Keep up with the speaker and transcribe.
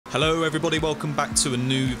Hello everybody, welcome back to a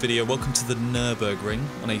new video. Welcome to the Nürburgring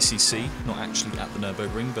on ACC, not actually at the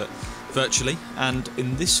Nürburgring, but virtually. And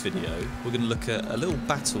in this video, we're going to look at a little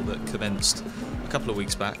battle that commenced a couple of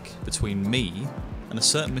weeks back between me and a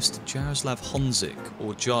certain Mr. Jaroslav Honzik,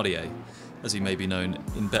 or Jardier, as he may be known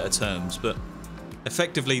in better terms. But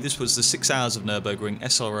effectively, this was the 6 hours of Nürburgring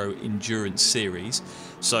SRO Endurance Series.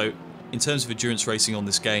 So, in terms of endurance racing on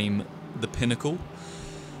this game, the pinnacle.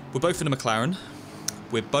 We're both in a McLaren.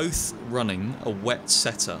 We're both running a wet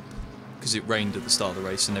setup because it rained at the start of the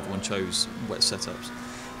race and everyone chose wet setups.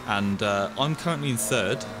 And I'm currently in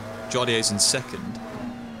third, Jardier's in second.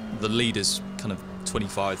 The leader's kind of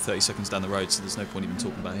 25, 30 seconds down the road, so there's no point even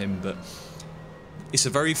talking about him. But it's a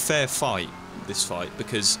very fair fight, this fight,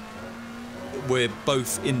 because we're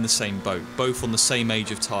both in the same boat, both on the same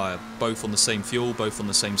age of tyre, both on the same fuel, both on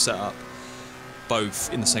the same setup,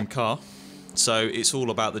 both in the same car. So it's all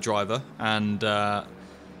about the driver and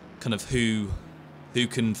kind of who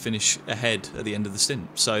can finish ahead at the end of the stint.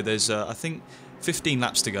 So there's I think 15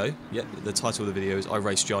 laps to go. Yeah, the title of the video is I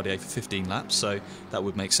raced Jardier for 15 laps, so that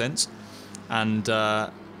would make sense. And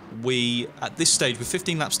we, at this stage, with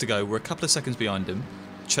 15 laps to go, we're a couple of seconds behind him,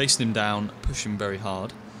 chasing him down, pushing him very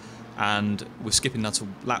hard, and we're skipping now to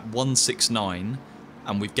lap 169,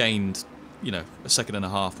 and we've gained, you know, a second and a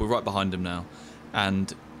half. We're right behind him now,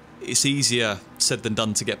 and it's easier said than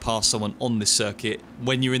done to get past someone on this circuit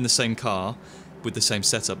when you're in the same car with the same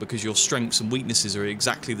setup, because your strengths and weaknesses are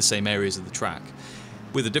exactly the same areas of the track.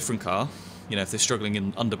 With a different car, you know, if they're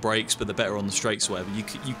struggling under brakes but they're better on the straights or whatever,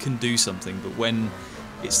 you can do something, but when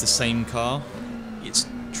it's the same car, it's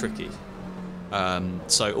tricky.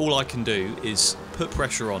 So all I can do is put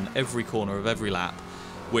pressure on every corner of every lap,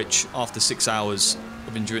 which after 6 hours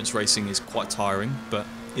of endurance racing is quite tiring, but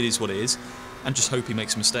it is what it is. And just hope he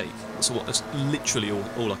makes a mistake. That's literally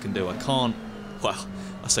all I can do. I can't, well,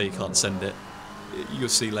 I say you can't send it. You'll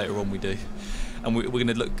see later on we do. And we're going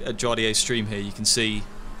to look at Jardier's stream here. You can see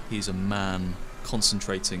he's a man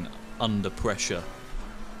concentrating under pressure.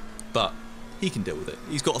 But he can deal with it.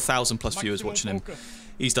 He's got 1,000+ viewers watching him.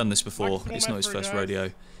 He's done this before. It's not his first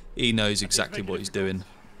rodeo. He knows exactly what he's doing.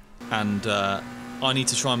 And I need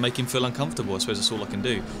to try and make him feel uncomfortable. I suppose that's all I can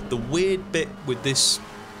do. The weird bit with this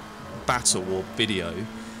battle or video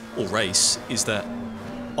or race is that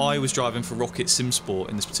I was driving for Rocket Simsport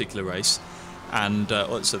in this particular race, and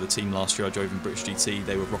so the team last year I drove in British GT,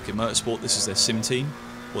 they were Rocket Motorsport. This is their sim team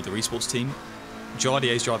or their esports team.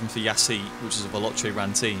 Jardier's driving for Yassi, which is a Veloce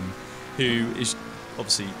Ran team, who is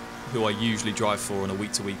obviously who I usually drive for on a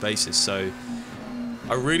week-to-week basis. So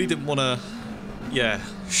I really didn't want to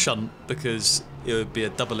shunt, because it would be a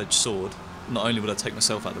double-edged sword. Not only would I take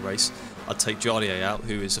myself out of the race, I'd take Jardier out,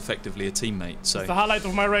 who is effectively a teammate. So it's the highlight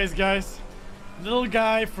of my race, guys. Little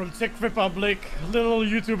guy from Czech Republic, little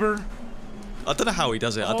YouTuber. I don't know how he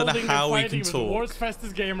does it. I don't know how he can talk. The world's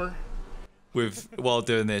fastest gamer. While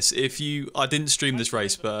doing this, I didn't stream this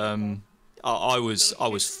race, but I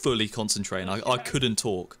was fully concentrating. I couldn't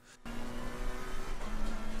talk.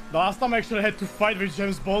 The last time I actually had to fight with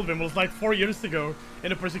James Baldwin was like 4 years ago in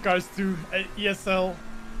the Project Cars 2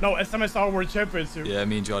 SMSR World Championship. Yeah,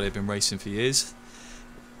 me and Jardier have been racing for years.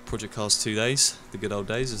 Project Cars 2 days, the good old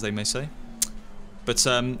days, as they may say. But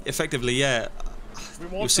effectively, yeah,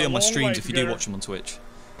 you'll see on my streams if you do watch them on Twitch.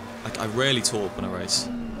 I rarely talk when I race.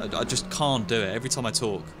 I just can't do it. Every time I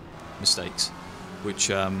talk, mistakes. Which,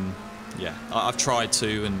 yeah, I've tried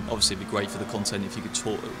to, and obviously it'd be great for the content if you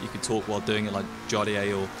could talk while doing it, like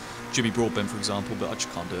Jardier or Jimmy Broadbent, for example. But I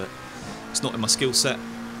just can't do it. It's not in my skill set.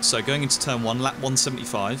 So going into turn 1, lap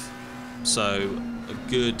 175, so a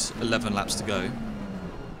good 11 laps to go.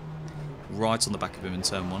 Right on the back of him in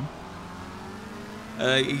turn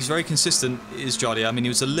 1. He's very consistent, is Jardier. I mean, he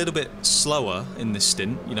was a little bit slower in this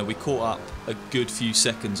stint. You know, we caught up a good few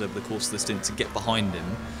seconds over the course of the stint to get behind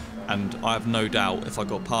him. And I have no doubt if I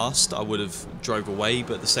got past, I would have drove away.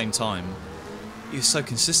 But at the same time, he was so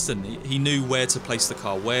consistent. He knew where to place the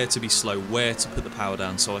car, where to be slow, where to put the power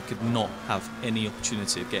down, so I could not have any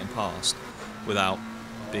opportunity of getting past without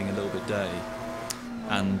being a little bit dirty.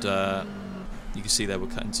 And you can see there we're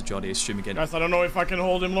cutting to Jardier's stream again. Guys, I don't know if I can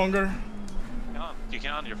hold him longer. You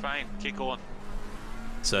can, you're fine. Keep going.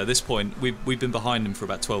 So at this point, we've been behind him for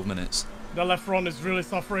about 12 minutes. The left front is really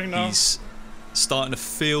suffering now. He's starting to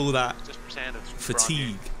feel that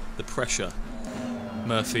fatigue, the pressure.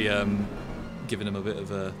 Murphy giving him a bit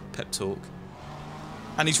of a pep talk.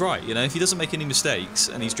 And he's right, you know, if he doesn't make any mistakes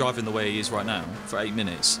and he's driving the way he is right now for 8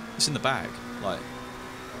 minutes, it's in the bag. Like,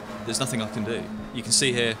 there's nothing I can do. You can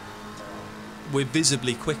see here, we're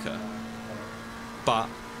visibly quicker, but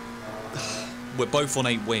we're both on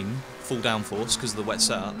 8 wing full downforce because of the wet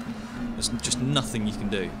setup. There's just nothing you can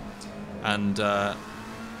do. And I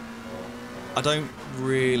don't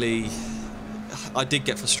really... I did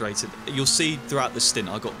get frustrated. You'll see throughout the stint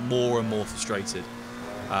I got more and more frustrated,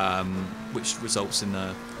 which results in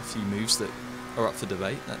a few moves that are up for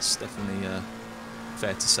debate. That's definitely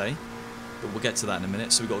fair to say. But we'll get to that in a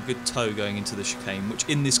minute. So we've got a good toe going into the chicane, which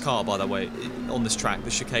in this car, by the way, on this track, the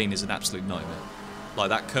chicane is an absolute nightmare. Like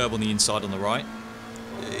that curb on the inside on the right,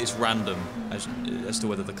 it's random as to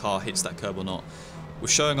whether the car hits that curb or not. We're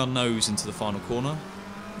showing our nose into the final corner,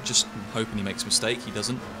 just hoping he makes a mistake. He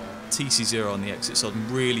doesn't. TC0 on the exit, so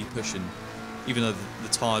I'm really pushing. Even though the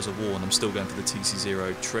tyres are worn, I'm still going for the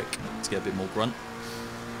TC0 trick to get a bit more grunt.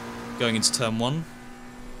 Going into turn 1,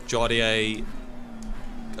 Jardier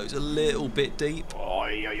goes a little bit deep,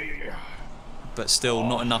 but still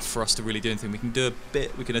not enough for us to really do anything. We can do a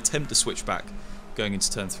bit, we can attempt to switch back going into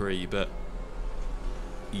turn 3, but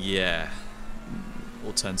yeah,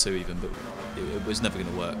 or turn 2 even, but it was never going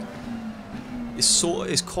to work.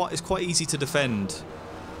 It's quite easy to defend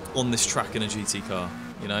on this track in a GT car,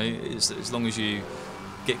 you know, as long as you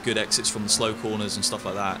get good exits from the slow corners and stuff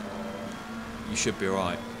like that, you should be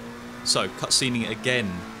alright. So, cutscening it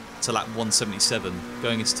again to lap 177,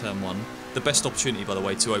 going into turn 1. The best opportunity, by the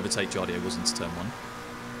way, to overtake Jardier was into turn 1.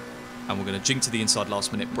 And we're going to jink to the inside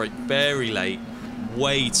last minute, brake very late,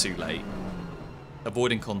 way too late,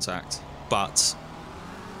 avoiding contact, but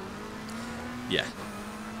yeah,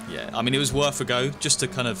 I mean, it was worth a go just to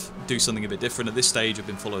kind of do something a bit different. At this stage, I've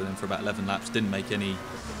been following him for about 11 laps, didn't make any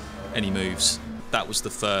moves. That was the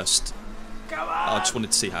first. I just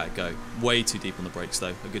wanted to see how it go. Way too deep on the brakes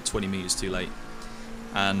though, a good 20 metres too late.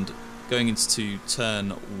 And going into turn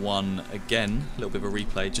 1 again, a little bit of a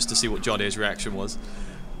replay just to see what Jardier's reaction was.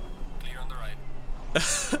 Clear on the right.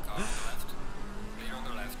 Car on the left. Clear on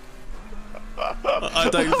the left. I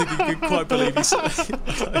don't think he could quite believe he said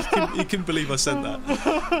he couldn't believe I said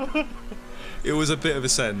that. It was a bit of a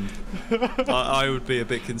send. I would be a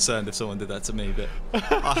bit concerned if someone did that to me, but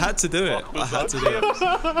I had to do it. I had to do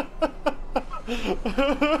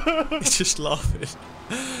it. He's just laughing.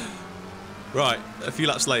 Right, a few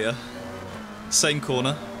laps later, same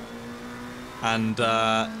corner, and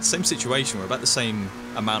same situation. We're about the same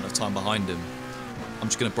amount of time behind him. I'm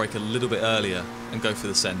just going to brake a little bit earlier and go for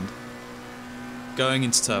the send. Going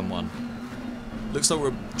into turn 1. Looks like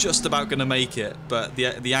we're just about going to make it, but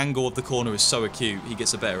the angle of the corner is so acute, he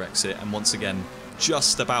gets a better exit, and once again,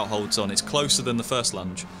 just about holds on. It's closer than the first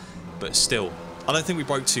lunge, but still. I don't think we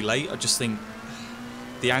broke too late, I just think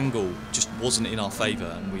the angle just wasn't in our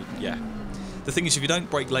favour, and yeah. The thing is, if you don't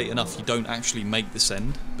brake late enough, you don't actually make the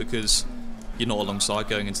send, because you're not alongside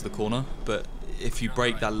going into the corner, but if you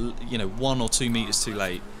brake that, you know, 1 or 2 metres too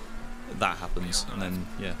late, that happens, and then,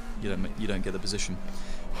 yeah, you don't get the position.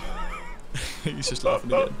 He's just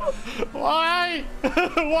laughing again. Why?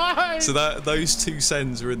 Why? So those 2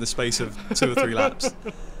 sends are in the space of 2 or 3 laps.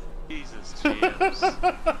 Jesus, James.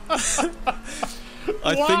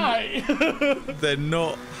 I think they're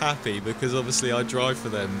not happy because obviously I drive for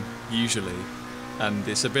them usually, and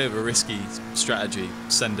it's a bit of a risky strategy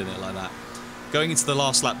sending it like that. Going into the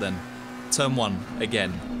last lap then, turn 1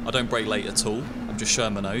 again. I don't brake late at all. I'm just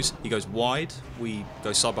showing my nose. He goes wide. We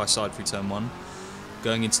go side by side through turn 1.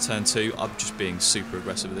 Going into turn 2, I'm just being super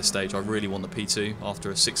aggressive at this stage. I really want the P2 after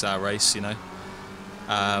a 6-hour race, you know.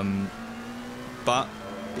 But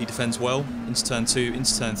he defends well into turn 2,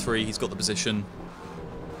 into turn 3. He's got the position.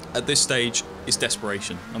 At this stage, it's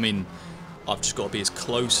desperation. I mean, I've just got to be as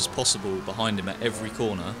close as possible behind him at every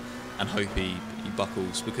corner and hope he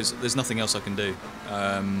buckles, because there's nothing else I can do.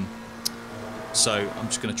 So I'm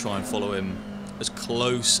just going to try and follow him as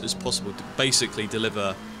close as possible to basically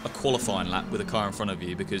deliver a qualifying lap with a car in front of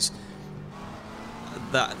you, because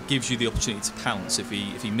that gives you the opportunity to pounce if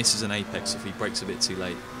he misses an apex, if he brakes a bit too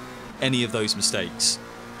late. Any of those mistakes,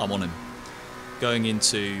 I'm on him. Going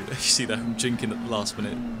into, you see that I'm jinking at the last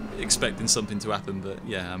minute, expecting something to happen, but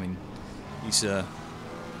yeah, I mean, he's, as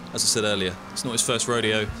I said earlier, it's not his first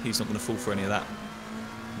rodeo, he's not going to fall for any of that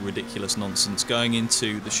ridiculous nonsense. Going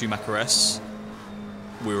into the Schumacher S,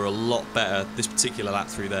 we were a lot better this particular lap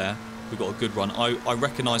through there. We got a good run. I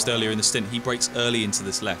recognised earlier in the stint he brakes early into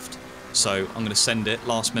this left, so I'm going to send it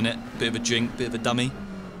last minute. Bit of a jink, bit of a dummy.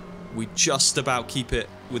 We just about keep it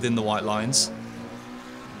within the white lines.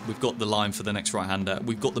 We've got the line for the next right-hander.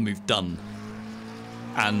 We've got the move done.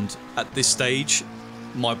 And at this stage,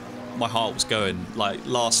 my heart was going. Like,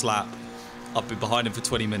 last lap, I've been behind him for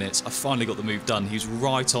 20 minutes. I finally got the move done. He was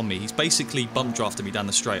right on me. He's basically bump drafted me down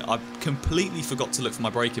the straight. I completely forgot to look for my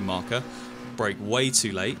braking marker. Brake way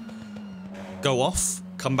too late. Go off,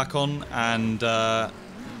 come back on, and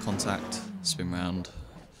contact, spin round,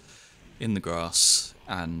 in the grass,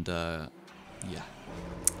 and yeah.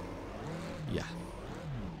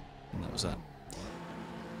 And that was that.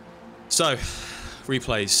 So,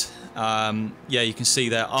 replays. Yeah, you can see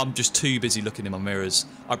there, I'm just too busy looking in my mirrors.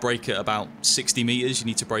 I brake at about 60 metres, you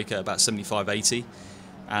need to brake at about 75, 80.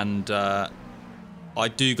 And I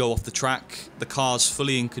do go off the track. The car's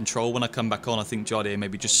fully in control. When I come back on, I think Jardier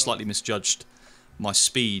maybe just slightly misjudged my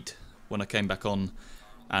speed when I came back on,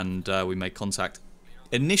 and we made contact.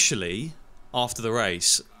 Initially, after the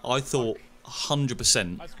race, I thought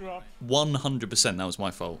 100%, 100% that was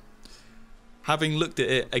my fault. Having looked at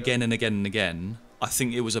it again and again and again, I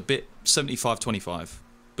think it was a bit 75-25,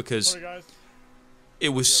 because it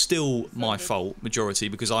was still my fault, majority,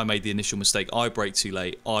 because I made the initial mistake. I braked too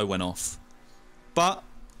late, I went off. But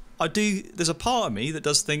there's a part of me that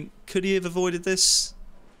does think, could he have avoided this?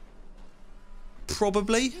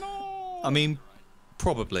 Probably. I mean,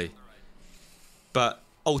 probably. But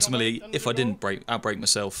ultimately, if I didn't outbrake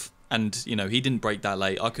myself, and you know he didn't brake that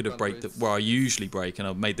late, I could have braked where I usually brake, and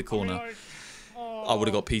I made the corner. I would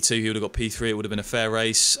have got P2, he would have got P3. It would have been a fair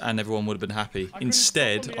race, and everyone would have been happy.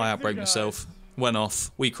 Instead, I outbraked myself, went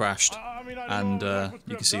off, we crashed, and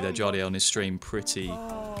you can see there Jardier on his stream pretty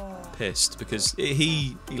pissed, because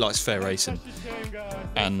he likes fair racing,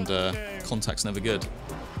 and contact's never good.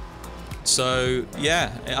 So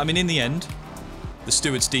yeah, I mean in the end, the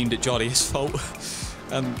stewards deemed it Jardier's fault,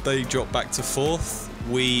 and they dropped back to 4th.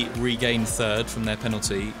 We regained 3rd from their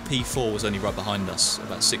penalty. P4 was only right behind us,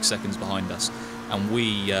 about 6 seconds behind us, and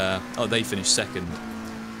we they finished 2nd.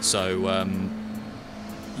 So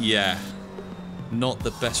yeah, not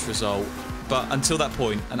the best result, but until that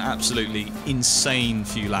point, an absolutely insane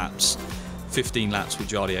few laps. 15 laps with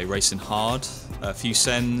Jardier racing hard, a few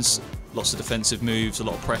sends, lots of defensive moves, a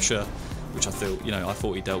lot of pressure, which I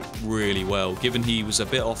thought he dealt really well, given he was a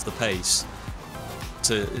bit off the pace.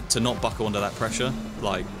 To not buckle under that pressure,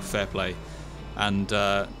 like, fair play. And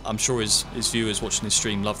I'm sure his viewers watching his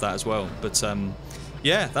stream love that as well. But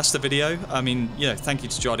yeah, that's the video. I mean, thank you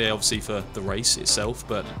to Jardier obviously for the race itself,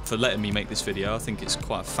 but for letting me make this video. I think it's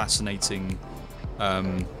quite a fascinating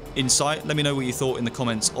insight. Let me know what you thought in the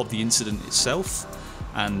comments of the incident itself,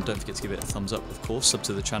 and don't forget to give it a thumbs up, of course, sub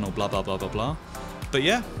to the channel, blah blah blah blah blah. But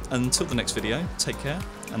yeah, until the next video, take care,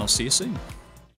 and I'll see you soon.